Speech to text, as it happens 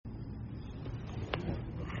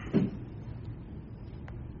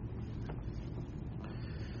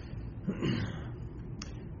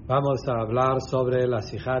Vamos a hablar sobre la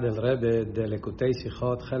sijá del Rebbe de Lekutei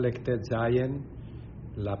Sijot Chelek Tet Zayin,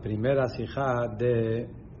 la tercera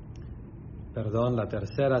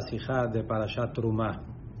sijá de Parashat Trumá.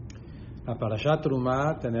 La Parashat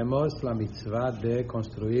Trumá tenemos la mitzvah de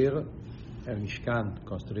construir el Mishkan,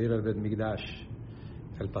 construir el Bet Mikdash.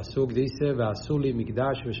 El pasuk dice: Ve'asuli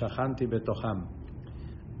Mikdash ve'shachanti betocham.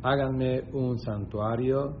 Háganme un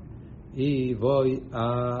santuario y voy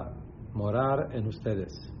a morar en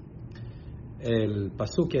ustedes. El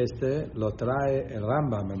pasuk lo trae el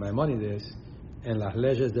Rambam, el Maimónides, en las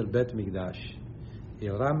leyes del Bet Mikdash. Y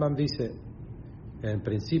el Rambam dice, en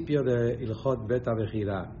principio de Ilhot Bet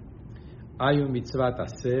Avechira, hay un mitzvah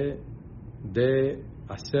taseh de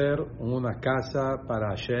hacer una casa para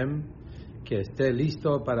Hashem que esté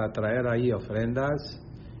listo para traer ahí ofrendas,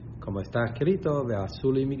 como está escrito,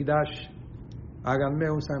 Ve'asuli Mikdash,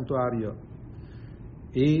 háganme un santuario.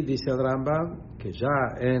 Y dice el Rambam que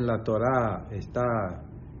ya en la Torah está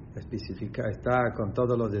con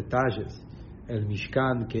todos los detalles el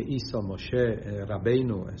Mishkan que hizo Moshe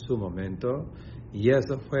Rabbeinu en su momento, y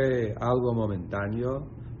eso fue algo momentáneo,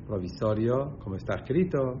 provisorio, como está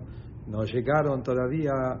escrito, no llegaron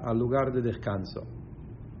todavía al lugar de descanso.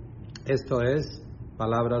 Esto es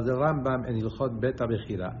palabras del Rambam en Ilhot Bet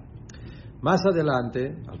Avechira. Más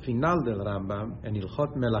adelante, al final del Rambam, en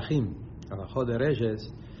Ilhot Melachim, Alajot de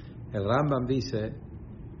Reyes, el Rambam dice,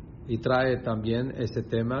 y trae también ese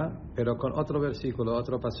tema, pero con otro versículo,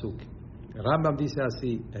 otro pasuk. El Rambam dice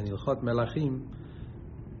así, en Ilhot Melachim,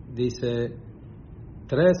 dice,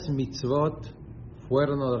 3 mitzvot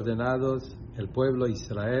fueron ordenados el pueblo de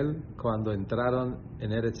Israel cuando entraron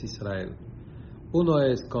en Eretz Israel. Uno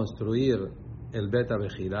es construir el Bet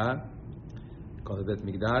Avechira, con el Bet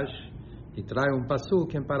Mikdash, y trae un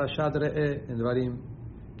pasuk en Parashat Re'eh, en Dvarim,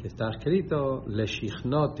 que está escrito,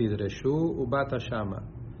 Leshichno tidreshu ubat hashama.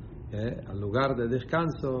 Al lugar de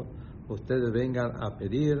descanso, ustedes vengan a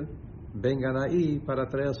pedir, vengan ahí para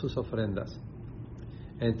traer sus ofrendas.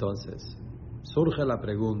 Entonces, surge la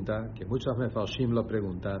pregunta, que muchos mefarshim lo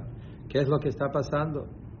preguntan, ¿qué es lo que está pasando?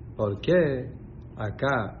 ¿Por qué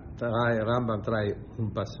acá Rambam trae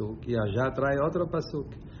un pasuk y allá trae otro pasuk?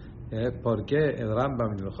 ¿Por qué el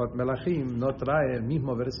Rambam en Ilhot Melachim no trae el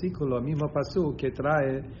mismo versículo, el mismo pasuk que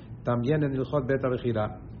trae también en Ilhot Bet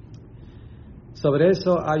Avechira? Sobre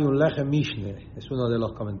eso hay un Lechem Mishne, es uno de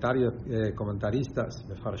los comentaristas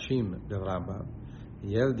de Farshim del Rambam,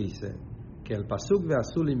 y él dice que el pasuk de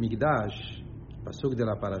Asuli Mikdash, el pasuk de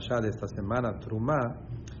la parashá de esta semana, Trumá,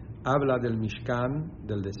 habla del Mishkan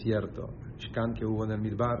del desierto, el Mishkan que hubo en el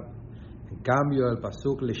Midbar. En cambio, el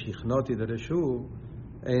pasuk Leshichnoti de Reshu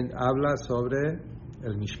habla sobre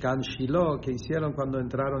el Mishkan Shiloh que hicieron cuando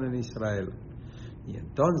entraron en Israel. Y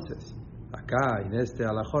entonces, acá en este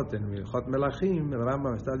alajot, en Ilhot Melachim, el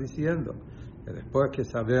Rambam está diciendo que después que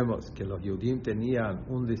sabemos que los Yudim tenían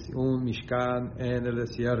un Mishkan en el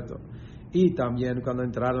desierto, y también cuando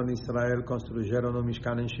entraron en Israel construyeron un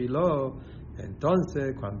Mishkan en Shiloh,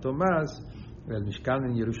 entonces, cuanto más, el Mishkan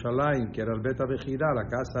en Jerusalén, que era el Bet Avechira, la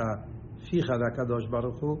casa fija de Akadosh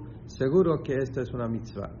Baruch Hu, seguro que esta es una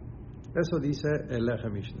mitzvah. Eso dice el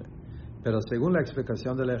Lechem Mishne. Pero según la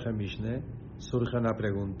explicación del Lechem Mishne, surge una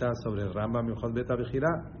pregunta sobre el Rambam Ilhot Bet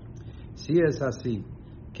Avechira. Si es así,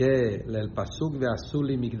 que el pasuk de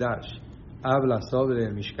Asuli Mikdash habla sobre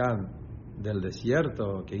el Mishkan del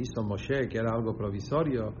desierto que hizo Moshe, que era algo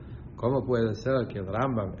provisorio, ¿cómo puede ser que el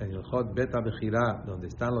Rambam en Ilhot Bet Avechira, donde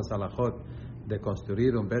están los alajot de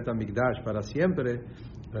construir un Bet Mikdash para siempre,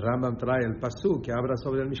 el Rambam trae el pasuk que habla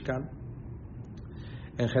sobre el Mishkan?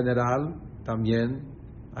 En general, también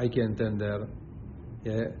hay que entender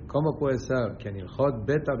cómo puede ser que en Ilhot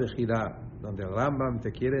Bet Avechira, donde el Rambam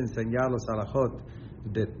te quiere enseñar los alajot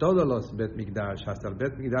de todos los Bet Mikdash, hasta el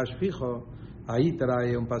Bet Mikdash fijo, ahí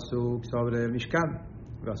trae un pasuk sobre el Mishkan,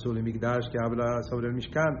 Vasuli Mikdash, que habla sobre el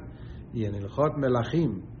Mishkan. Y en Ilhot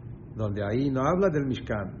Melachim, donde ahí no habla del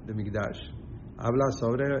Mishkan, de Mikdash, habla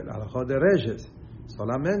sobre el alajot de Reyes.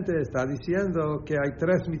 Solamente está diciendo que hay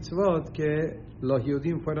 3 mitzvot que los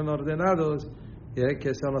Yudim fueron ordenados,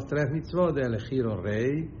 que son los 3 mitzvot de elegir un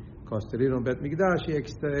rey, construir un Bet Mikdash y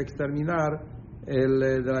exterminar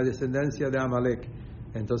de la descendencia de Amalek.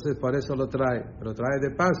 Entonces por eso lo trae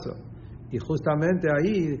de paso. Y justamente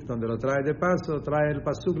ahí, donde lo trae de paso, trae el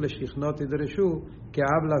pasuk Leshichnoti de Reshu, que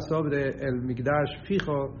habla sobre el Mikdash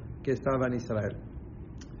fijo que estaba en Israel.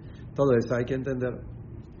 Todo eso hay que entender.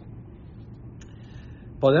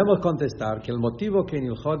 Podemos contestar que el motivo que en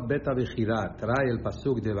Ilhot Bet Avechira trae el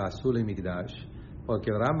pasuk de Vasuli Mikdash,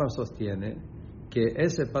 porque el Rambam sostiene que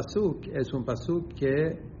ese pasuk es un pasuk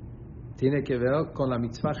que tiene que ver con la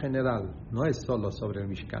mitzvah general, no es solo sobre el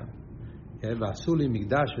Mishkan. Vasuli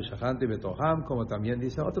Migdash Shachanti Betoham, como también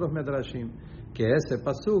dice otros Medrashim, que ese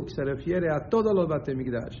pasuk se refiere a todos los Bate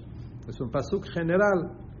Migdash. Es un pasuk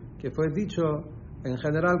general, que fue dicho en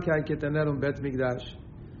general que hay que tener un Bet Migdash.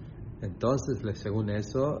 Entonces, según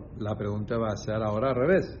eso, la pregunta va a ser ahora al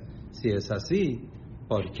revés. Si es así,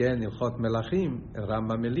 ¿por qué en Ilchot Melachim el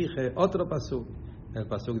Rambam elige otro pasuk? El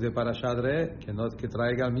pasuk de Parashat Re'eh, que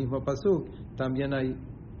traiga el mismo pasuk, también hay.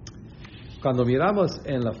 Cuando miramos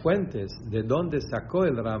en las fuentes de dónde sacó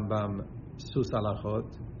el Rambam sus alajot,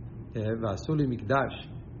 Vasuli Mikdash,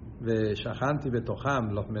 Shachanti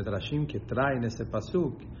Betoham, los Medrashim que traen ese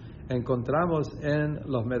pasuk, encontramos en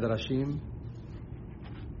los Medrashim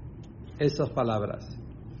esas palabras.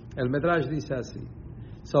 El Medrash dice así: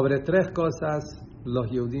 sobre 3 cosas los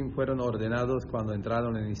Yehudim fueron ordenados cuando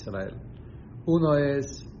entraron en Israel. Uno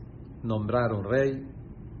es nombrar un rey,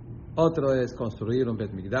 otro es construir un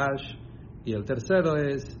Bet Mikdash, y el tercero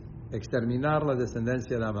es exterminar la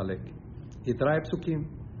descendencia de Amalek. Y trae psukim: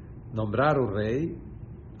 nombrar un rey,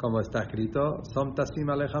 como está escrito, Som tasim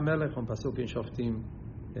alech hamelech, un pasuk in Shoftim,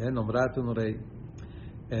 nombrate un rey.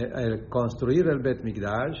 Construir el Bet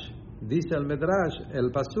Mikdash, dice el Medrash,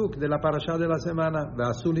 el pasuk de la parashá de la semana,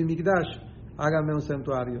 Vasuli Mikdash, háganme un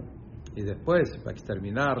santuario. Y después, para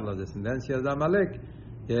exterminar las descendencias de Amalek,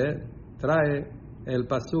 trae el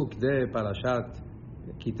pasuk de parashat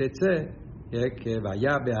Kitetse, que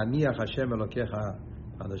vaya be'aniach Hashem Elokeja,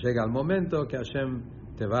 cuando llega el momento que Hashem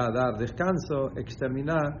te va a dar descanso,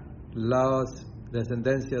 exterminar las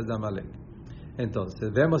descendencias de Amalek.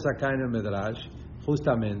 Entonces, vemos acá en el Medrash,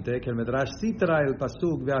 justamente, que el Medrash sí trae el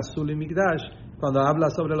pasuk de Vasuli Mikdash cuando habla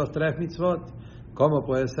sobre los 3 mitzvot. ¿Cómo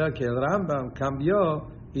puede ser que el Rambam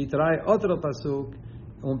cambió y trae otro pasuk,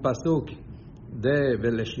 un pasuk de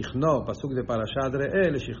Veleshichno, pasuk de Parashat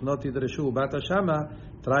Re'eh, Leshichno Tidreshu Bat Shama,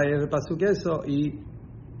 trae el pasuk eso, y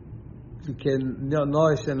que no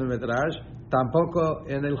es en el Medrash, tampoco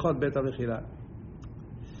en el Hot Bet Abejirá.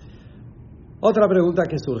 Otra pregunta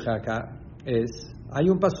que surge acá es, hay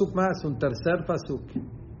un pasuk más, un tercer pasuk,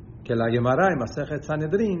 que la Gemara en Masejet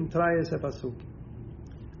Sanedrin trae ese pasuk.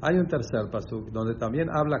 Hay un tercer pasuk donde también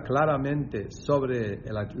habla claramente sobre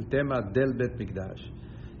el tema del Bet Mikdash,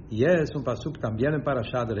 y es un pasuk también en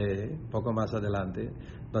Parashat Re'eh, poco más adelante,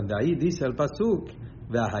 donde ahí dice el pasuk: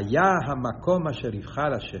 V'haya hamakom asher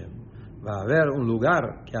yivchar Hashem, va a haber un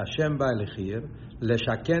lugar que Hashem va a elegir,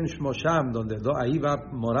 leshaken shmo sham, donde ahí va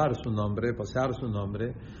a morar su nombre, posar su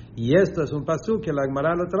nombre. Y esto es un pasuk que la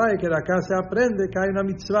Gemara lo trae, que de acá se aprende que hay una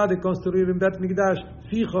mitzvah de construir un Bet Mikdash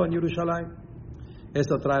fijo en Jerusalén.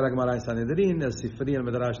 Esto trae la Gemara en Sanedrin, el Sifri, el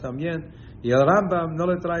Medrash también, y el Rambam no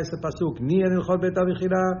le trae ese pasuk ni en Ilchot Bet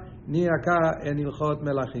Abejirá ni acá en Ilchot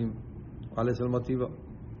Melachim. ¿Cuál es el motivo?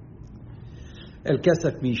 El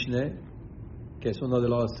Kesef Mishne, que es uno de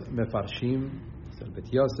los Mefarshim, el Bet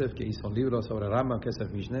Yosef, que hizo un libro sobre Rambam,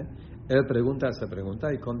 Kesef Mishne, él pregunta esa pregunta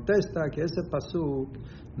y contesta que ese pasuk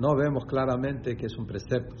no vemos claramente que es un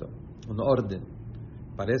precepto, un orden.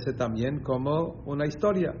 Parece también como una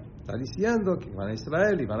historia. Está diciendo que van a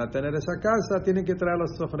Israel y van a tener esa casa, tienen que traer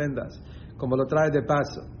las ofrendas, como lo trae de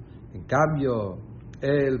paso. En cambio,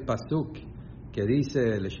 el pasuk que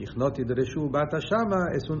dice Leshichno Tidreshu Bat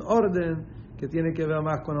Shama es un orden que tiene que ver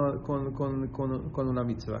más con una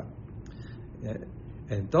mitzvah.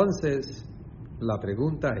 Entonces, la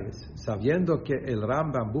pregunta es, sabiendo que el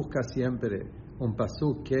Rambam busca siempre un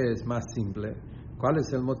pasuk que es más simple, ¿cuál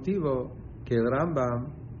es el motivo que el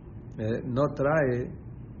Rambam no trae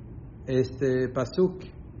este pasuk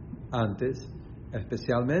antes?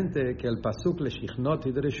 Especialmente que el pasuk Leshichno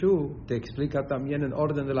Tidreshu te explica también en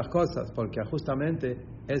orden de las cosas, porque justamente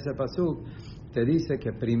ese pasuk te dice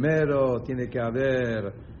que primero tiene que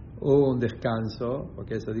haber un descanso,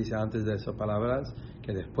 porque eso dice antes de esas palabras,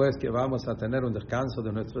 que después que vamos a tener un descanso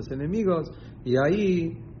de nuestros enemigos, y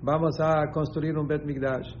ahí vamos a construir un Bet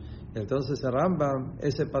Mikdash. Entonces el Rambam,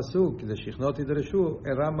 ese pasuk de Shichno Tidreshu,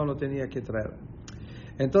 el Rambam lo tenía que traer.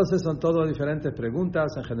 Entonces son todas diferentes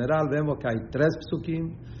preguntas. En general vemos que hay 3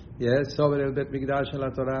 psukim sobre el Bet Mikdash en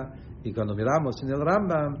la Torah, y cuando miramos en el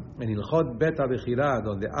Rambam, en Ilchot Bet Abejirá,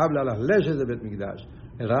 donde habla las leyes del Bet Mikdash,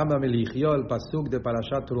 el Rambam eligió el pasuk de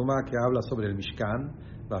Parashat Truma que habla sobre el Mishkan,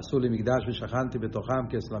 Vasuli Mikdash V'Shachanti Betoham,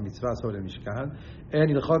 que es la mitzvah sobre el Mishkan. En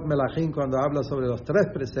Ilchot Melachim, cuando habla sobre los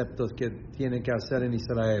 3 preceptos que tiene que hacer en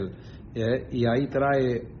Israel, y ahí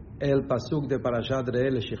trae el pasuk de Parashat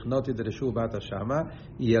Re'eh, Leshichno Tidreshu Bat Shama,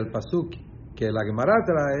 y el pasuk que la Gemara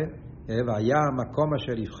trae, Vaya Makom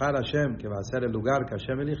Asher Yivchar Hashem, que va a ser el lugar que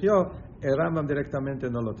Hashem eligió, el Rambam directamente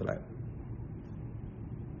no lo trae.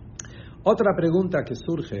 Otra pregunta que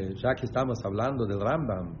surge, ya que estamos hablando del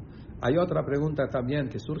Rambam, hay otra pregunta también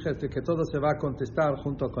que surge, que todo se va a contestar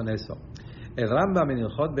junto con eso. El Rambam en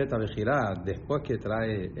el Hot Bet Avejirá, después que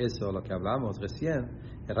trae eso, lo que hablamos recién,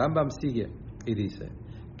 el Rambam sigue y dice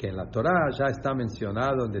que en la Torah ya está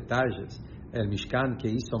mencionado en detalles el Mishkan que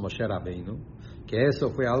hizo Moshe Rabbeinu, que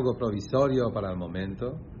eso fue algo provisorio para el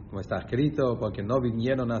momento, como está escrito, porque no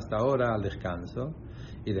vinieron hasta ahora al descanso.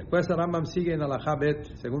 Y después el Rambam sigue en Alajá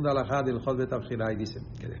Bet, segunda Alajá del Hot Bet Avejirá, y dice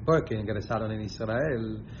que después que ingresaron en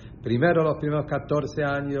Israel, primero los primeros 14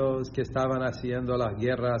 años que estaban haciendo las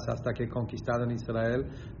guerras hasta que conquistaron Israel,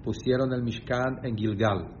 pusieron el Mishkan en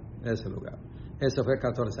Gilgal, ese lugar. Eso fue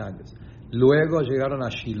 14 años. Luego llegaron a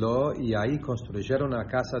Shiloh y ahí construyeron una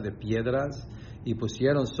casa de piedras y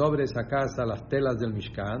pusieron sobre esa casa las telas del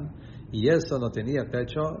Mishkan, y eso no tenía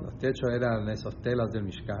techo, los techos eran esas telas del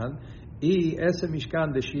Mishkan, y ese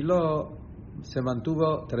Mishkan de Shiloh se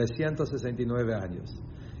mantuvo 369 años.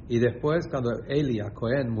 Y después, cuando Eli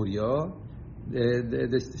Cohen murió,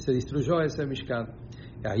 se destruyó ese Mishkan.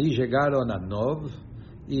 Ahí llegaron a Nov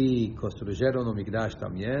y construyeron un Mikdash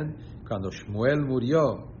también. Cuando Shmuel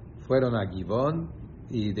murió, fueron a Givón,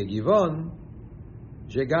 y de Givón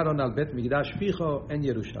llegaron al Bet Mikdash fijo en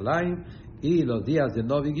Jerusalén, y los días de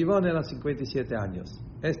Nov y Givón eran 57 años.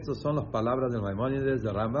 Estas son las palabras del Maimónides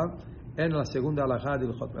de Rambam en la segunda alajá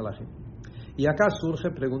del Hot Melachim. Y acá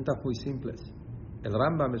surgen preguntas muy simples. El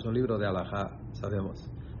Rambam es un libro de alajá, sabemos.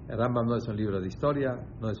 El Rambam no es un libro de historia,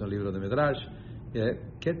 no es un libro de Midrash.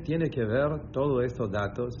 ¿Qué tiene que ver todos estos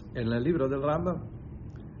datos en el libro del Rambam?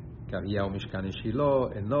 Que había un Mishkan en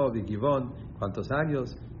Shiloh, en Nov y Givón, ¿cuántos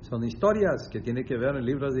años? Son historias que tienen que ver en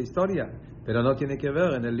libros de historia, pero no tiene que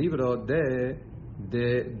ver en el libro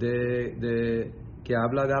que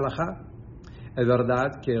habla de alajá. Es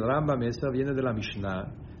verdad que el Rambam eso viene de la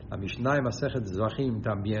Mishnah. La Mishnah en Masechet Zvachim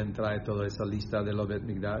también trae toda esa lista de los Bet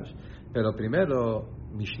Mikdash, pero primero,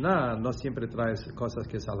 Mishnah no siempre trae cosas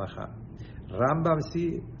que es alajá. Rambam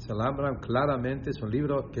sí, el Rambam claramente es un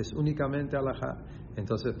libro que es únicamente alajá.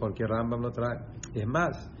 Entonces, ¿por qué Rambam lo trae? Es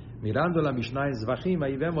más, mirando la Mishnah en Zvachim,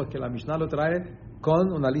 ahí vemos que la Mishnah lo trae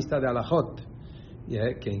con una lista de alajot,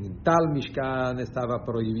 que en tal Mishkan estaba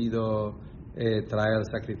prohibido traer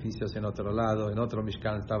sacrificios en otro lado, en otro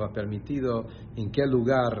Mishkan estaba permitido, en qué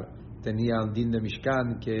lugar tenía un din de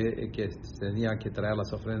Mishkan que tenía que traer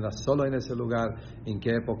las ofrendas solo en ese lugar, en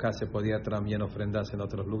qué época se podía también ofrendas en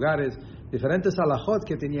otros lugares, diferentes alajot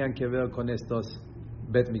que tenían que ver con estos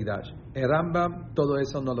Bet Mikdash. El Rambam todo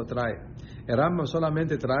eso no lo trae. El Rambam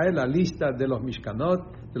solamente trae la lista de los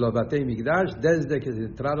Mishkanot, de los Batei Mikdash, desde que se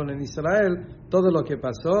entraron en Israel, todo lo que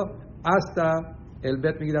pasó hasta el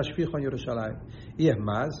Bet Mikdash fijo en Jerusalén. Y es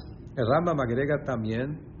más, el Rambam agrega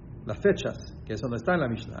también las fechas, que eso no está en la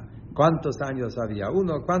Mishnah. ¿Cuántos años había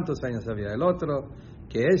uno? ¿Cuántos años había el otro?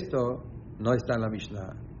 Que esto no está en la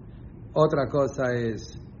Mishnah. Otra cosa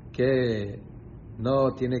es que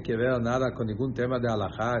no tiene que ver nada con ningún tema de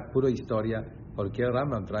halajá, es pura historia. ¿Por qué el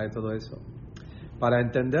Rambam trae todo eso? Para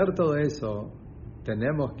entender todo eso,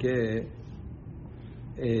 tenemos que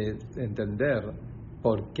entender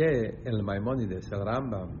por qué el Maimónides, el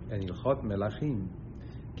Rambam, en el Hot Melachim,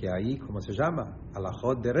 que ahí, ¿cómo se llama?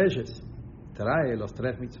 Alajot de Reyes, trae los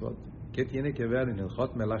 3 mitzvot. ¿Qué tiene que ver en el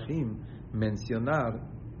Hot Melachim mencionar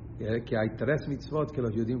que hay 3 mitzvot que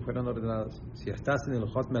los judíos fueron ordenados? Si estás en el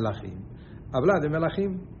Hot Melachim, habla de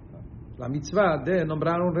Melachim, la mitzvah de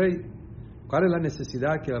nombrar un rey. ¿Cuál es la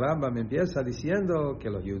necesidad que el Rambam empieza diciendo que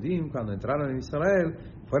los judíos cuando entraron en Israel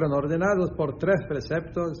fueron ordenados por 3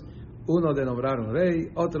 preceptos? Uno de nombrar un rey,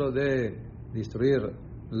 otro de destruir,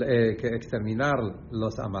 que exterminar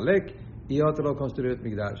los Amalek, y otro construir el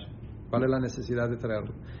Mikdash. ¿Cuál es la necesidad de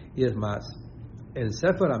traerlo? Y es más, el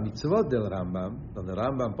Sefer HaMitzvot del Rambam, donde el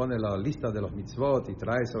Rambam pone la lista de los mitzvot y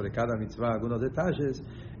trae sobre cada mitzvah algunos detalles,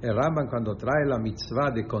 el Rambam cuando trae la mitzvah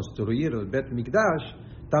de construir el Bet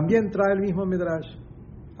Mikdash, también trae el mismo Midrash.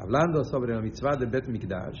 Hablando sobre la mitzvah de Bet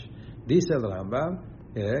Mikdash, dice el Rambam,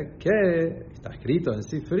 que está escrito en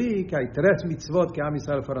Sifri que hay 3 mitzvot que a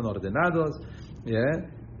Israel fueron ordenados,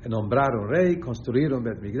 nombrar un rey, construir un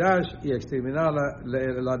Bet Mikdash y exterminar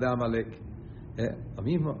la de Amalek. Lo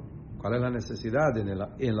mismo, ¿cuál es la necesidad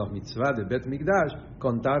en los mitzvot de Bet Mikdash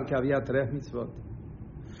contar que había 3 mitzvot?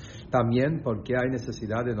 También porque hay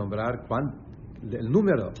necesidad de nombrar el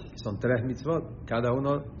número, son 3 mitzvot, cada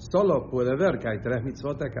uno solo puede ver que hay 3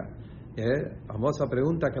 mitzvot acá. Famosa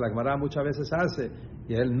pregunta que la Gemara muchas veces hace,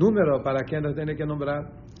 y el número para quién lo tiene que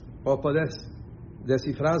nombrar. Vos podés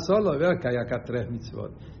descifrar solo y ver que hay acá 3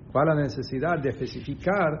 mitzvot. ¿Cuál es la necesidad de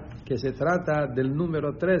especificar que se trata del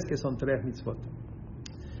número 3, que son 3 mitzvot?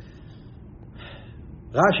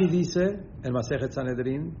 Rashi dice en Masejet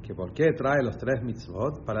Sanedrin que por qué trae los 3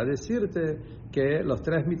 mitzvot, para decirte que los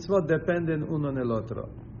 3 mitzvot dependen uno en el otro.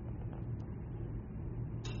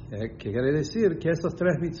 Que quiere decir que estos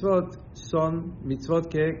 3 mitzvot son mitzvot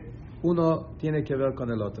que uno tiene que ver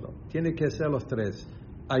con el otro. Tiene que ser los 3.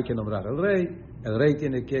 Hay que nombrar al el rey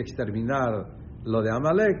tiene que exterminar lo de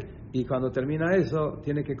Amalek, y cuando termina eso,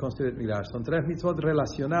 tiene que construir Mikdash. Son 3 mitzvot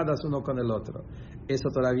relacionadas uno con el otro. Eso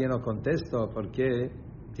todavía no contesto porque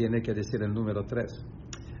tiene que decir el número 3.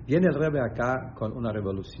 Viene el Rebbe acá con una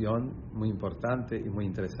revolución muy importante y muy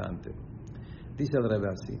interesante. Dice el Rebbe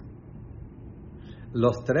así: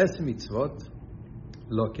 los 3 mitzvot,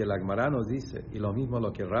 lo que la Gemara nos dice, y lo mismo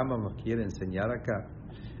lo que Rambam nos quiere enseñar acá,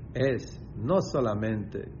 es no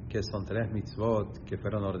solamente que son 3 mitzvot que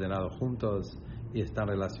fueron ordenados juntos y están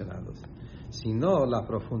relacionados, sino la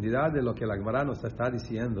profundidad de lo que la Gemara nos está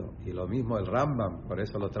diciendo, y lo mismo el Rambam, por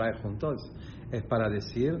eso lo trae juntos, es para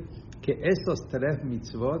decir que estos 3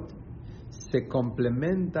 mitzvot se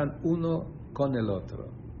complementan uno con el otro.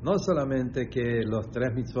 No solamente que los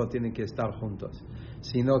 3 mitzvot tienen que estar juntos,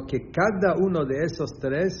 sino que cada uno de esos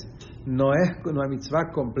 3 no es una mitzvah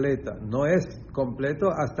completa, no es completo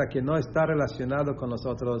hasta que no está relacionado con los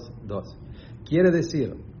otros 2. Quiere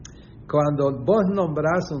decir, cuando vos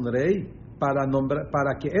nombrás un rey,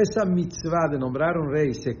 para que esa mitzvah de nombrar un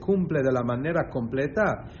rey se cumple de la manera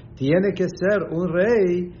completa, tiene que ser un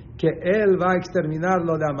rey que él va a exterminar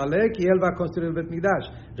lo de Amalek y él va a construir el Bet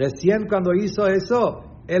Mikdash. Recién cuando hizo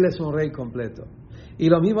eso, él es un rey completo. Y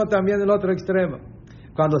lo mismo también en el otro extremo.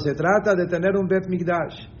 Cuando se trata de tener un Bet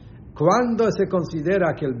Mikdash, cuando se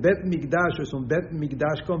considera que el Bet Mikdash es un Bet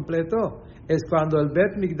Mikdash completo, es cuando el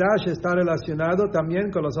Bet Mikdash está relacionado también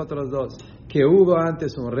con los otros 2. Que hubo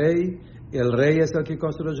antes un rey, el rey es el que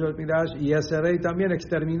construyó el Bet Mikdash, y ese rey también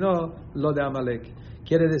exterminó lo de Amalek.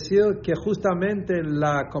 Quiere decir que justamente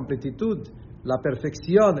la completitud, la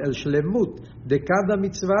perfección, el shlemut de cada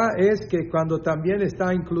mitzvah es que cuando también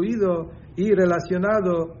está incluido y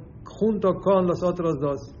relacionado junto con los otros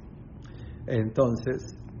 2.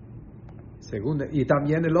 Entonces, y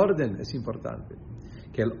también el orden es importante.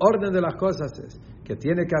 Que el orden de las cosas es que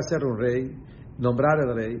tiene que hacer un rey, nombrar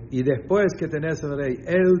el rey, y después que tenés el rey,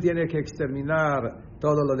 él tiene que exterminar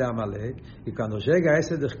todo lo de Amalek, y cuando llega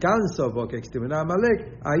ese descanso porque exterminó a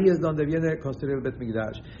Amalek, ahí es donde viene a construir el Bet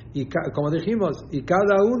Mikdash. Y como dijimos, y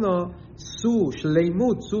cada uno su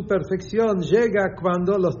shleimut, su perfección llega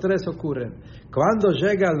cuando los 3 ocurren. Cuando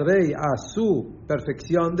llega el rey a su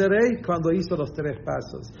perfección de rey, cuando hizo los 3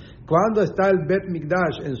 pasos. Cuando está el Bet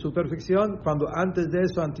Mikdash en su perfección, cuando antes de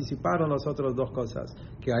eso anticiparon las otras 2 cosas.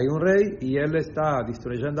 Que hay un rey y él está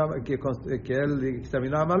destruyendo, que él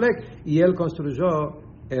exterminó a Amalek y él construyó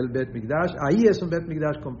el Bet Mikdash. Ahí es un Bet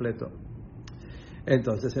Mikdash completo.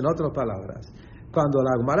 Entonces, en otras palabras, cuando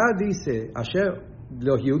la Gemara dice, Asher,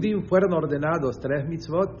 los Yehudim fueron ordenados 3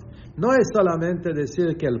 mitzvot, no es solamente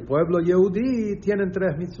decir que el pueblo Yehudí tienen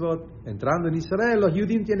 3 mitzvot. Entrando en Israel, los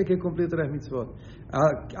Yehudim tienen que cumplir 3 mitzvot.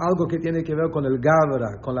 Algo que tiene que ver con el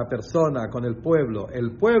Gabra, con la persona, con el pueblo.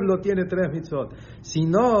 El pueblo tiene 3 mitzvot.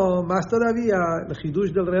 Sino, más todavía, el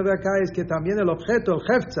Hidush del Rebbe acá es que también el objeto, el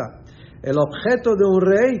Hefza, el objeto de un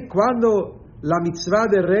rey, cuando la mitzvah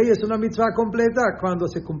de rey es una mitzvah completa, cuando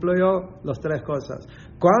se cumplió las 3 cosas.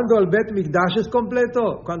 Cuando el Bet Mikdash es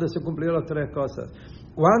completo, cuando se cumplió las 3 cosas.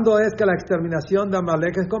 Cuando es que la exterminación de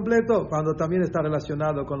Amalek es completo, cuando también está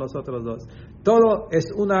relacionado con los otros 2. Todo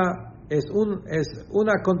es una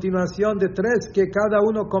continuación de 3 que cada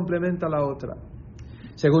uno complementa a la otra.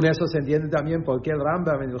 Según eso se entiende también por qué el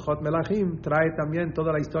Rambam en el Hot Melachim trae también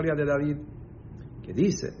toda la historia de David, que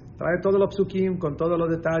dice, trae todos los psukim con todos los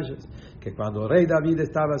detalles, que cuando el rey David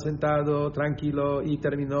estaba sentado tranquilo y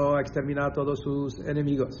terminó a exterminar a todos sus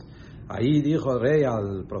enemigos, ahí dijo el rey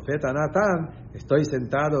al profeta Natán, estoy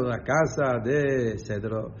sentado en una casa de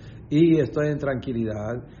cedro y estoy en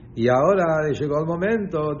tranquilidad, y ahora llegó el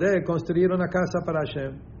momento de construir una casa para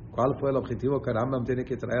Hashem. ¿Cuál fue el objetivo que Rambam tiene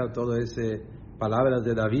que traer todo ese palabras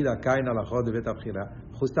de David acá en Alajot de Bet Abchira?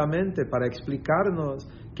 Justamente para explicarnos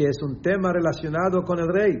que es un tema relacionado con el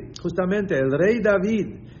rey. Justamente el rey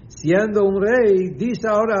David, siendo un rey, dice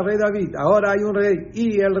ahora al rey David, ahora hay un rey,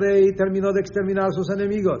 y el rey terminó de exterminar a sus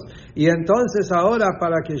enemigos. Y entonces ahora,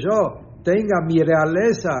 para que yo tenga mi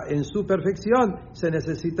realeza en su perfección, se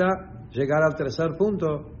necesita llegar al 3er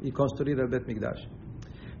punto y construir el Bet Mikdash.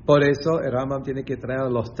 Por eso el Rambam tiene que traer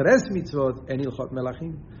los 3 mitzvot en Ilchot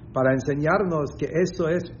Melachim, para enseñarnos que eso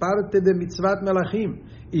es parte de Mitzvat Melachim.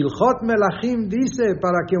 Ilchot Melachim dice,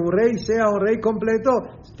 para que un rey sea un rey completo,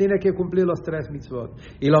 tiene que cumplir los 3 mitzvot.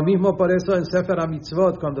 Y lo mismo por eso en Sefer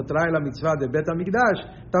HaMitzvot, cuando trae la mitzvah de Bet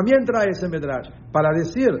HaMikdash, también trae ese medrash, para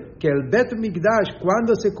decir que el Bet HaMikdash,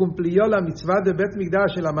 cuando se cumplió la mitzvah de Bet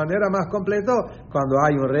HaMikdash de la manera más completa, cuando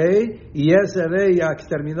hay un rey, y ese rey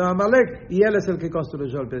exterminó a Amalek, y él es el que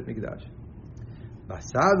construyó el Bet HaMikdash.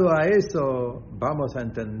 Basado a eso, vamos a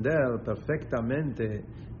entender perfectamente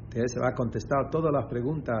que se va a contestar todas las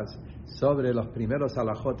preguntas sobre los primeros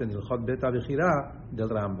halajot en el Hot Beta Vigirá del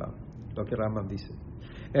Rambam, lo que Rambam dice.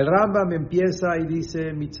 El Rambam empieza y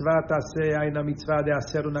dice, mitzvah tase, hay una mitzvah de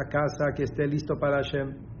hacer una casa que esté listo para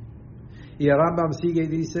Hashem. Y el Rambam sigue y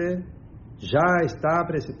dice, ya está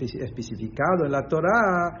especificado en la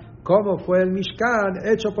Torah cómo fue el Mishkan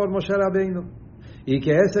hecho por Moshe Rabbeinu. Y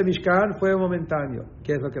que ese Mishkan fue momentáneo.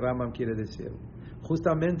 ¿Qué es lo que Rambam quiere decir?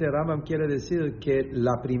 Justamente Rambam quiere decir que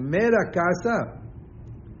la primera casa,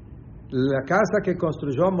 la casa que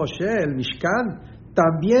construyó Moshe, el Mishkan,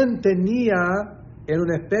 también tenía en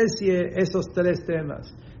una especie esos 3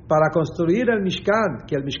 temas. Para construir el Mishkan,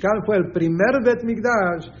 que el Mishkan fue el primer Bet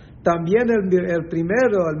Mikdash, también el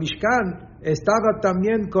primero, el Mishkan, estaba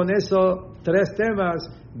también con esos 3 temas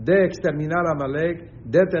de exterminar a Amalek,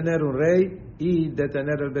 de tener un rey y de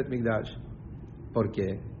tener el Bet Mikdash. ¿Por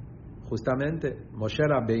qué? Justamente Moshe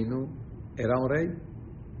Rabbeinu era un rey.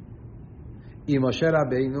 Y Moshe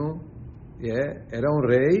Rabbeinu era un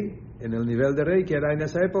rey en el nivel de rey que era en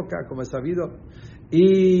esa época, como es sabido.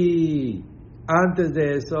 Y antes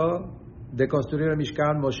de eso, de construir el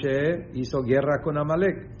Mishkan, Moshe hizo guerra con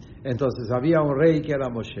Amalek. Entonces había un rey que era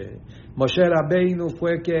Moshe. Moshe Rabbeinu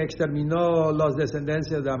fue que exterminó los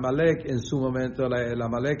descendencias de Amalek en su momento, el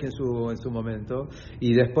Amalek en su momento,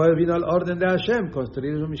 y después vino el orden de Hashem,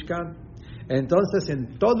 construir un Mishkan. Entonces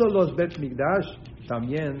en todos los Bet Mikdash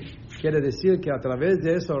también quiere decir que a través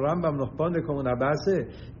de eso Rambam nos pone como una base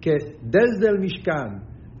que desde el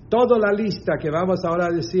Mishkan, toda la lista que vamos ahora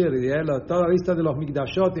a decir, toda la lista de los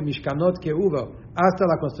Mikdashot y Mishkanot que hubo, hasta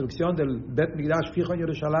la construcción del Bet Mikdash fijo en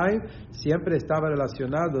Jerusalén, siempre estaba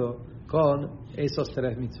relacionado con esos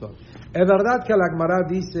 3 mitzvot. Es verdad que la Gemara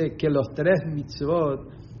dice que los 3 mitzvot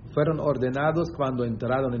fueron ordenados cuando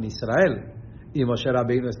entraron en Israel, y Moshe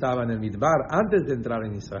Rabbeinu estaba en el Midbar antes de entrar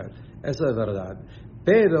en Israel. Eso es verdad.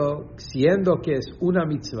 Pero, siendo que es una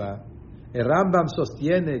mitzvah, el Rambam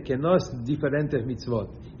sostiene que no es diferentes mitzvot.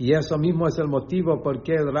 Y eso mismo es el motivo por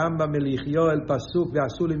qué el Rambam eligió el pasuk de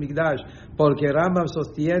Azul y Mikdash. Porque el Rambam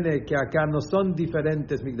sostiene que acá no son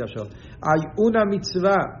diferentes Mikdashot. Hay una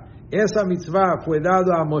mitzvah. Esa mitzvah fue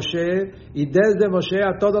dada a Moshe, y desde Moshe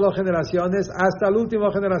a todas las generaciones, hasta la última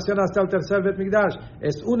generación, hasta el tercer Bet Mikdash.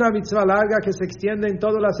 Es una mitzvah larga que se extiende en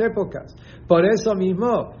todas las épocas. Por eso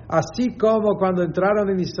mismo, así como cuando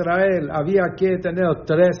entraron en Israel, había que tener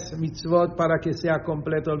 3 mitzvot para que sea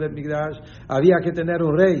completo el Bet Mikdash, había que tener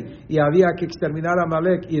un rey, y había que exterminar a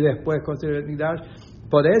Amalek, y después construir el Bet Mikdash.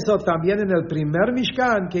 Por eso también en el primer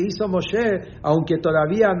Mishkan que hizo Moshe, aunque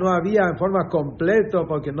todavía no había en forma completa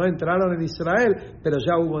porque no entraron en Israel, pero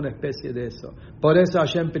ya hubo una especie de eso. Por eso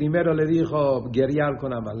Hashem primero le dijo guerrear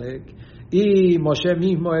con Amalek, y Moshe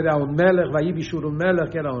mismo era un melech, Vayibishur un melech,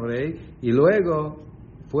 que era un rey, y luego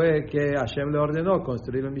fue que Hashem le ordenó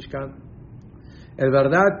construir el Mishkan. Es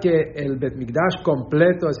verdad que el Bet Mikdash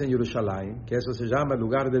completo es en Jerusalén, que eso se llama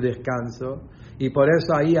lugar de descanso, y por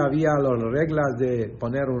eso ahí había las reglas de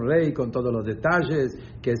poner un rey con todos los detalles,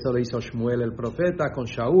 que eso lo hizo Shmuel el profeta con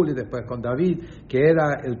Shaul y después con David, que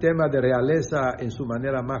era el tema de realeza en su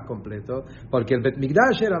manera más completo, porque el Bet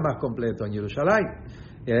Mikdash era más completo en Jerusalén.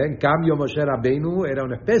 En cambio Moshe Rabbeinu era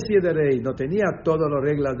una especie de rey, no tenía todas las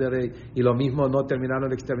reglas de rey, y lo mismo no terminaron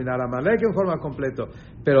de exterminar a Amalek en forma completa.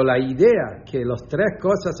 Pero la idea que las 3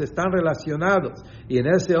 cosas están relacionadas, y en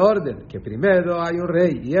ese orden, que primero hay un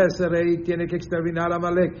rey, y ese rey tiene que exterminar a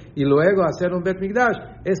Amalek, y luego hacer un Bet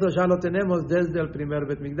Mikdash, eso ya lo tenemos desde el primer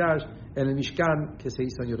Bet Mikdash, en el Mishkan que se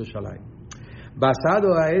hizo en Jerusalén.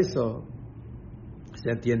 Basado a eso,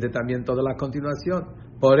 se entiende también toda la continuación.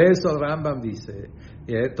 Por eso el Rambam dice,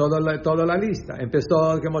 toda la lista,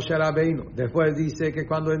 empezó que Moshe Rabbeinu, después dice que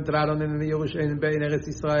cuando entraron en Eretz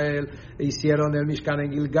Israel, hicieron el Mishkan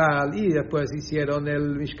en Gilgal, y después hicieron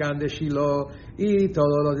el Mishkan de Shiloh, y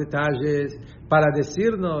todos los detalles, para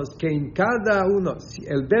decirnos que en cada uno,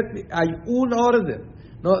 hay un orden,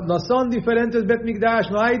 no son diferentes Bet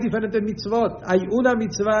Mikdash, no hay diferentes mitzvot, hay una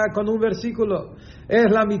mitzvah con un versículo,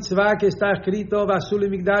 es la mitzvah que está escrito, Vasul y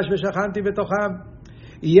Mikdash, Veshachanti Betocham.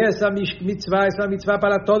 Y esa mitzvah es la mitzvah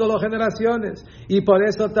para todas las generaciones. Y por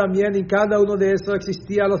eso también en cada uno de esos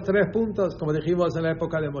existían los 3 puntos, como dijimos en la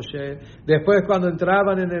época de Moshe. Después cuando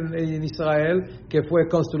entraban en Israel, que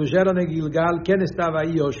construyeron en Gilgal, ¿quién estaba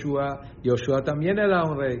ahí? Yoshua. Yoshua también era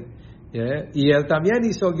un rey. Y él también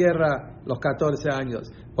hizo guerra los 14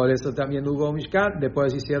 años. Por eso también hubo Mishkan.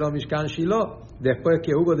 Después hicieron Mishkan Shiloh. Después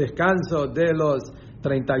que hubo descanso de los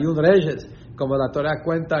 31 reyes, como la Torah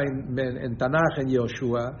cuenta en Tanaj, en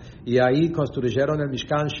Yoshua, y ahí construyeron el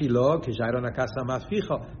Mishkan Shiloh, que ya era una casa más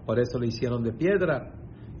fija, por eso lo hicieron de piedra.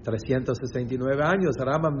 369 años.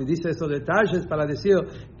 Rambam me dice esos detalles para decir,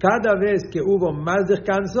 cada vez que hubo más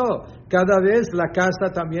descanso, cada vez la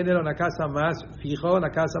casa también era una casa más fija, una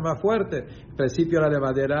casa más fuerte. Al principio era de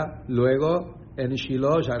madera, luego en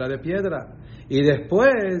Shiloh ya era de piedra. Y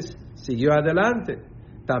después siguió adelante.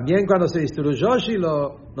 También cuando se destruyó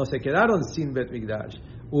Shiloh, no se quedaron sin Bet Mikdash.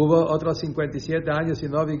 Hubo otros 57 años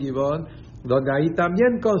en Novi Givon, donde ahí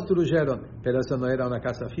también construyeron, pero eso no era una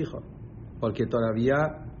casa fija, porque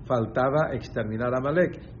todavía faltaba exterminar a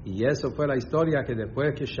Amalek. Y eso fue la historia, que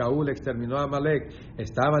después que Shaul exterminó a Amalek,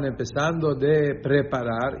 estaban empezando de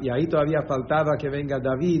preparar, y ahí todavía faltaba que venga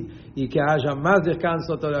David y que haya más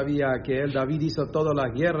descanso todavía, que David hizo todas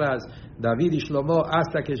las guerras, David y Shlomo,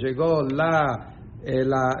 hasta que llegó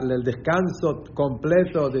el descanso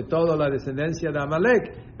completo de toda la descendencia de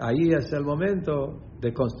Amalek. Ahí es el momento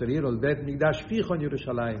de construir el Bet Mikdash fijo en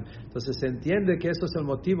Jerusalén. Entonces se entiende que eso es el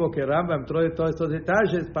motivo que Rambam trae todos estos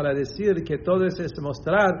detalles para decir que todo eso es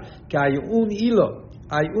mostrar que hay un hilo,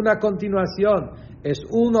 hay una continuación, es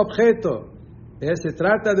un objeto. Se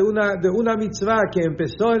trata de una mitzvah que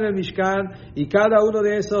empezó en el Mishkan, y cada uno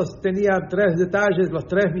de esos tenía 3 detalles, los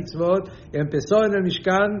 3 mitzvot. Empezó en el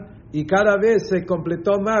Mishkan y cada vez se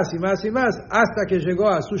completó más y más y más hasta que llegó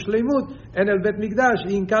a su Shleimut en el Bet Mikdash,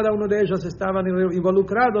 y en cada uno de ellos estaban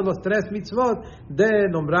involucrados los 3 mitzvot de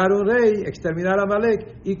nombrar un rey, exterminar a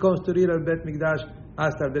Amalek y construir el Bet Mikdash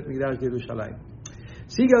hasta el Bet Mikdash de Jerusalén.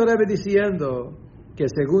 Sigue el Rebbe diciendo que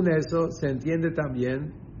según eso se entiende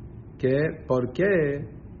también que por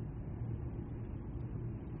qué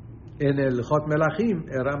en el Hot Melachim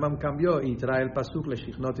el Rambam cambió y trae el pasuk le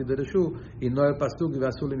Shichnot Yidereshu y no el pasuk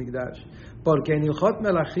Vasu Mikdash, porque en el Hot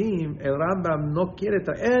Melachim el Rambam no quiere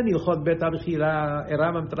traer, en el Hot Bet Abchira el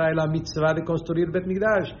Rambam trae la mitzvah de construir Bet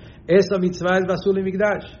Mikdash, esa mitzvah es Vasu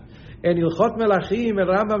Mikdash. En el Hot Melachim el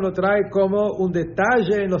Rambam lo trae como un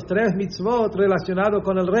detalle en los 3 mitzvot relacionado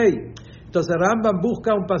con el rey. Entonces Rambam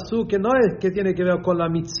busca un pasuk que no es que tiene que ver con la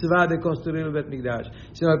mitzvah de construir el Bet Mikdash,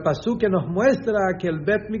 sino el pasuk que nos muestra que el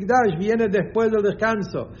Bet Mikdash viene después del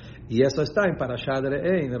descanso. Y eso está en Parashat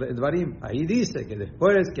Re'eh, en Dvarim. Ahí dice que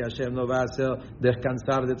después que Hashem nos va a hacer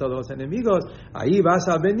descansar de todos los enemigos, ahí vas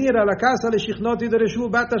a venir a la casa de Shichnot Yidereshu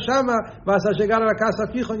Bat Shama, vas a llegar a la casa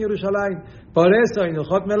fija en Jerusalén. Por eso en el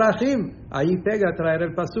Hot Melachim, ahí pega a traer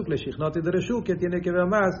el pasuk le Shichnot Yidereshu, que tiene que ver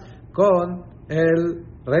más con el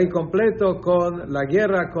rey completo, con la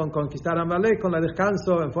guerra, con conquistar a Amalek, con el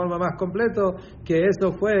descanso en forma más completo, que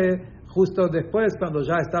eso fue justo después, cuando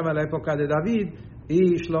ya estaba en la época de David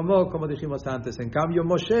y Shlomo, como dijimos antes. En cambio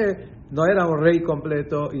Moshe no era un rey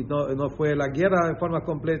completo y no fue la guerra en forma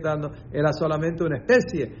completa, no, era solamente una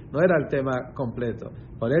especie, no era el tema completo.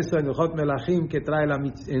 Por eso en el Hot Melachim, que trae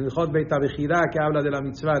en el Hot Beit Abechira, que habla de la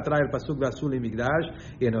mitzvah, trae el pasuk Vasul y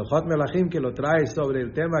Mikdash, y en el Hot Melachim, que lo trae sobre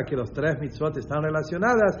el tema que los 3 mitzvot están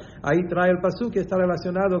relacionadas, ahí trae el pasuk que está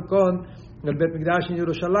relacionado con el Bet Mikdash en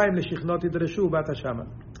Jerusalén, le Shichnot Yidereshu Bat Shama.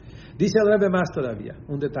 Dice el Rebbe más todavía,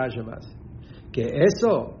 un detalle más, que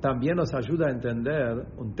eso también nos ayuda a entender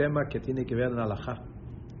un tema que tiene que ver en Halajá.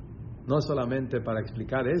 No solamente para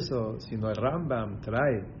explicar eso, sino el Rambam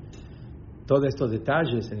trae todos estos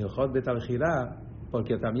detalles en el Hot Bet Abechira,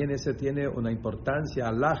 porque también ese tiene una importancia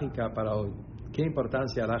halágica para hoy. ¿Qué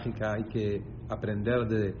importancia halágica hay que aprender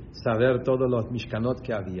de saber todos los Mishkanot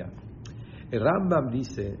que había? El Rambam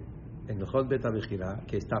dice en el Hot Bet Abechira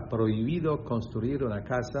que está prohibido construir una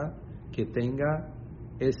casa que tenga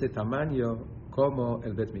ese tamaño como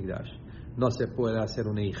el Bet Mikdash. No se puede hacer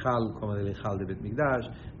un Eijal como el Eijal de Bet Mikdash,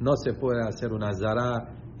 no se puede hacer una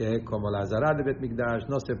Zara como la Zara de Bet Mikdash,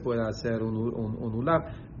 no se puede hacer un Ulam.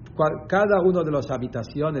 Cada una de las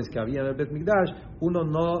habitaciones que había en el Bet Mikdash, uno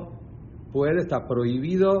no puede, está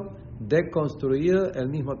prohibido de construir el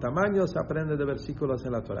mismo tamaño. Se aprende de versículos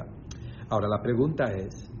en la Torah. Ahora la pregunta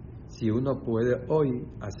es si uno puede hoy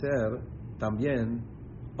hacer también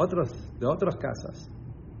de otras casas,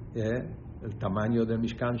 el tamaño del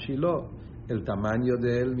Mishkan Shiloh, el tamaño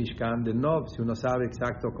del Mishkan de Nob. Si uno sabe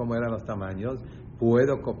exacto cómo eran los tamaños,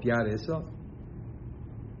 ¿puedo copiar eso?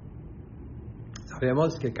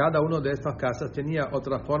 vemos que cada uno de estas casas tenía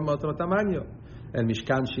otra forma, otro tamaño. El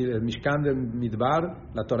Mishkan del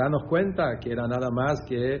Midbar, la Torah nos cuenta que era nada más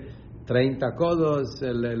que 30 codos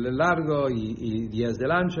el largo y 10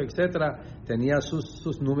 del ancho, etcétera. Tenía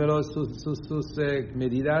sus números, sus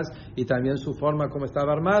medidas y también su forma como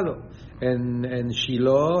estaba armado. En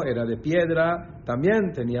Shiloh era de piedra,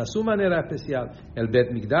 también tenía su manera especial. El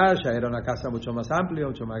Bet Mikdash era una casa mucho más amplia,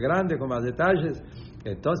 mucho más grande, con más detalles.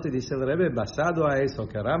 Entonces dice el Rebbe, basado a eso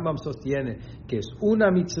que Rambam sostiene que es una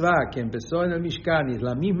mitzvah que empezó en el Mishkan y es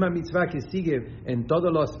la misma mitzvah que sigue en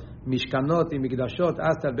todos los Mishkanot y Mikdashot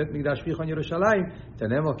hasta el Bet Mikdash fijo en Jerusalén,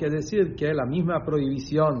 tenemos que decir que la misma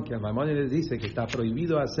prohibición que el Maimónides dice que está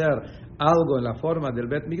prohibido hacer algo en la forma del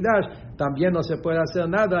Bet Mikdash, también no se puede hacer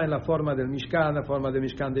nada en la forma del Mishkan, la forma del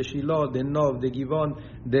Mishkan de Shiloh, de Nov, de Givon,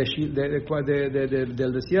 del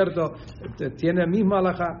desierto, tiene el mismo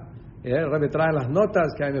halajá. El Rebbe trae las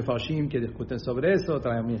notas que hay mefarshim que discuten sobre eso,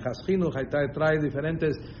 trae Minchas Chinuch, trae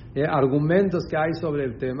diferentes argumentos que hay sobre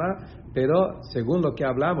el tema, pero según lo que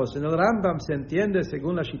hablamos en el Rambam, se entiende,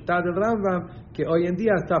 según la shita del Rambam, que hoy en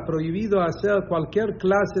día está prohibido hacer cualquier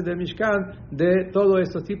clase de Mishkan de todo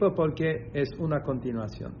estos tipos porque es una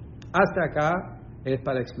continuación. Hasta acá es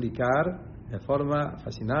para explicar de forma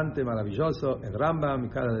fascinante, maravilloso, el Rambam y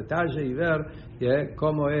cada detalle y ver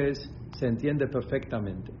cómo se entiende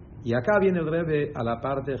perfectamente. Y acá viene el Rebbe a la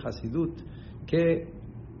parte de Hasidut,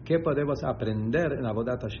 ¿qué podemos aprender en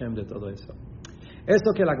Avodat Hashem de todo eso?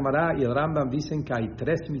 Esto que la Gemara y el Rambam dicen que hay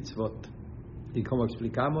 3 mitzvot, y como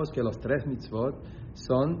explicamos que los 3 mitzvot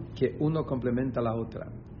son que uno complementa a la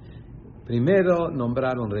otra. Primero,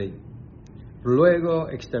 nombrar un rey, luego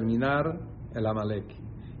exterminar el Amalek,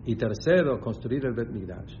 y tercero, construir el Bet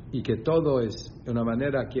Mikdash, y que todo es de una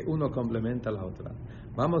manera que uno complementa a la otra.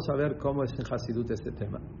 Vamos a ver cómo es en Hasidut este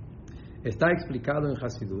tema. Está explicado en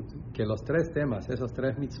Hasidut que los 3 temas, esos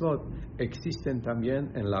 3 mitzvot, existen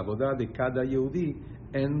también en la boda de cada Yehudí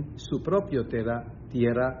en su propio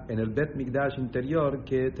tierra, en el Bet Mikdash interior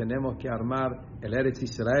que tenemos que armar, el Eretz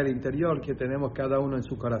Israel interior que tenemos cada uno en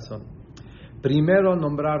su corazón. Primero,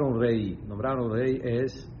 nombrar un rey. Nombrar un rey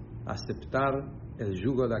es aceptar el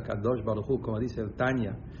yugo de Akadosh Baruj Hu, como dice el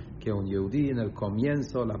Tanya, que un Yehudí en el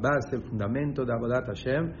comienzo, la base, el fundamento de Avodat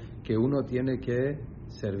Hashem, que uno tiene que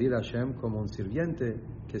servir a Hashem como un sirviente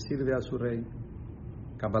que sirve a su rey.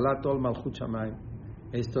 Kabbalat Ol Malchut Shamayim.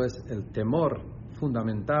 Esto es el temor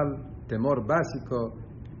fundamental, temor básico,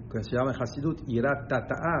 que se llama en Hasidut Yirat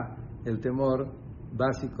Tata'a, el temor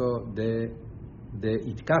básico de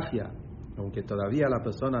Itkafia. Aunque todavía la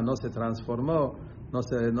persona no se transformó,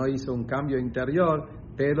 no hizo un cambio interior,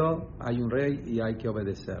 pero hay un rey y hay que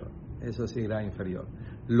obedecer. Eso sí será inferior.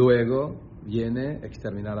 Luego viene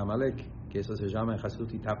exterminar a Amalek, que eso se llama en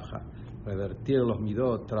Hasut Itapja, revertir los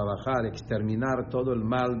midot, trabajar, exterminar todo el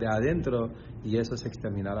mal de adentro, y eso es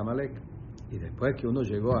exterminar a Amalek. Y después que uno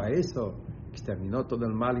llegó a eso, exterminó todo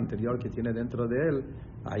el mal interior que tiene dentro de él,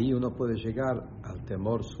 ahí uno puede llegar al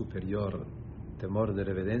temor superior, temor de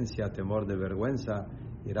reverencia, temor de vergüenza,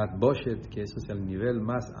 Yirat Boshet, que eso es el nivel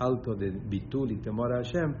más alto de Bitul y temor a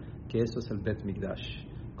Hashem, que eso es el Bet Mikdash.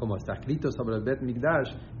 Como está escrito sobre el Bet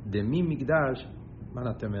Mikdash, de mi Mikdash van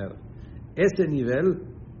a temer. Ese nivel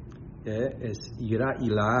es Yira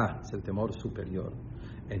Ila'a, es el temor superior.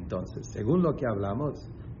 Entonces, según lo que hablamos,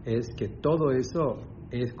 es que todo eso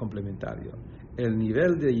es complementario. El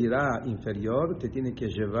nivel de Yira inferior te tiene que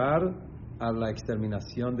llevar a la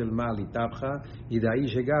exterminación del mal y tabja, y de ahí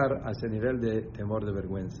llegar a ese nivel de temor de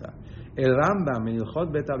vergüenza. El Rambam en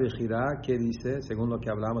Ilchot Bet HaBechira, que dice, según lo que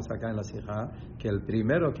hablamos acá en la Sijá, que el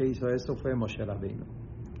primero que hizo eso fue Moshe Rabbeinu.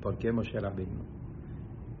 ¿Por qué Moshe Rabbeinu?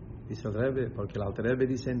 Dice el Rebbe, porque el Alter Rebbe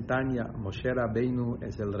dice en Tanya, Moshe Rabbeinu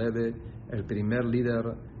es el Rebbe, el primer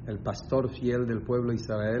líder, el pastor fiel del pueblo de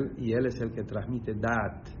Israel, y él es el que transmite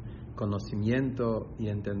Da'at, conocimiento y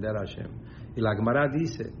entender a Hashem. Y la Gemara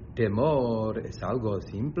dice, temor es algo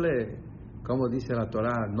simple. Como dice la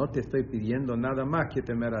Torah, no te estoy pidiendo nada más que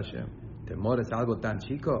temer a Hashem. Temor es algo tan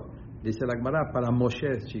chico. Dice la Gemara, para Moshe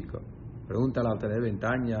es chico. Pregunta al Alter Rebbe en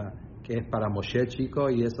Tanya, ¿qué es para Moshe chico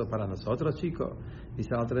y eso para nosotros chico? Dice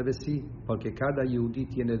el Alter Rebbe, sí, porque cada Yehudí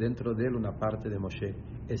tiene dentro de él una parte de Moshe.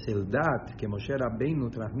 Es el Dat que Moshe Rabbeinu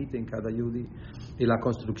transmite en cada Yehudí. Y la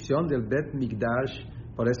construcción del Bet Mikdash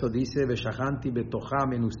Por eso dice, Veshahanti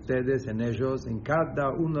betocham, en ustedes, en ellos, en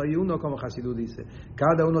cada uno y uno, como Hasidú dice.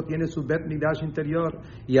 Cada uno tiene su Bet Mikdash interior,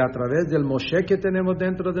 y a través del Moshe que tenemos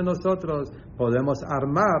dentro de nosotros, podemos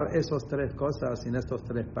armar esas tres cosas en estos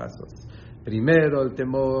tres pasos. Primero, el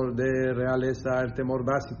temor de realeza, el temor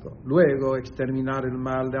básico. Luego, exterminar el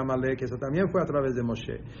mal de Amalek, eso también fue a través de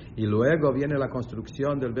Moshe. Y luego viene la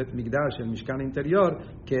construcción del Bet Mikdash, el Mishkan interior,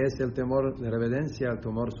 que es el temor de reverencia, el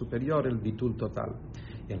temor superior, el bitul total.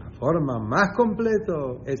 En la forma más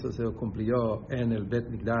completo, eso se cumplió en el Bet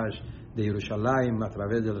Mikdash de Jerusalén a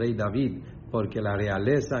través del rey David, porque la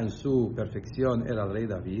realeza en su perfección era el rey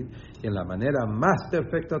David, y en la manera más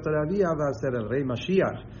perfecta todavía va a ser el rey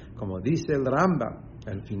Mashiach, como dice el Rambam,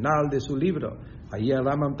 el final de su libro. Ahí el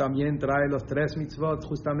Rambam también trae los 3 mitzvot,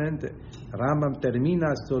 justamente. El Rambam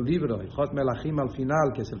termina su libro, el Hot Melachim al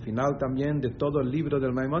final, que es el final también de todo el libro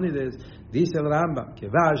del Maimónides. Dice el Rambam que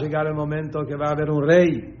va a llegar el momento que va a haber un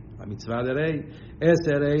rey, la mitzvah de rey.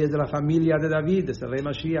 Ese rey es de la familia de David, es el rey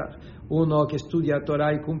Mashiach. Uno que estudia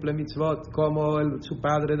Torah y cumple mitzvot como su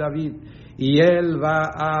padre David. Y él va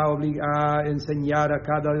a enseñar a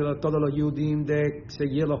todos los Yudim de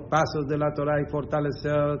seguir los pasos de la Torah y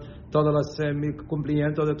fortalecer todos los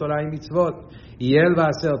cumplimientos de Torah y mitzvot. Y él va a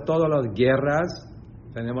hacer todas las guerras.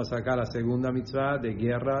 Tenemos acá la segunda mitzvah de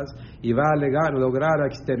guerras, y va a lograr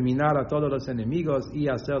exterminar a todos los enemigos y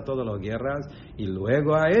hacer todas las guerras, y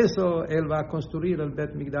luego a eso él va a construir el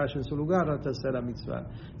Bet Mikdash en su lugar, la tercera mitzvah.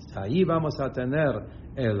 Ahí vamos a tener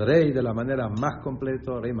el rey de la manera más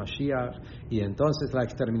completa, rey Mashiach, y entonces la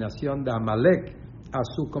exterminación de Amalek a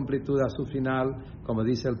su completud, a su final, como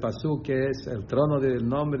dice el Pasuk, que es el trono del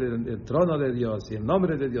nombre, el trono de Dios, y el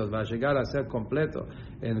nombre de Dios va a llegar a ser completo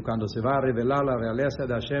cuando se va a revelar la realeza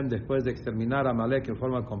de Hashem después de exterminar a Amalek en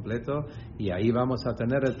forma completa, y ahí vamos a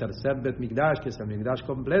tener el tercer Bet Mikdash, que es el Mikdash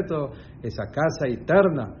completo, esa casa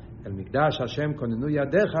eterna, el Mikdash Hashem con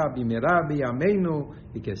Yadeja, Bimera, Biyameinu,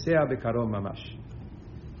 y que sea Bekarom Mamash.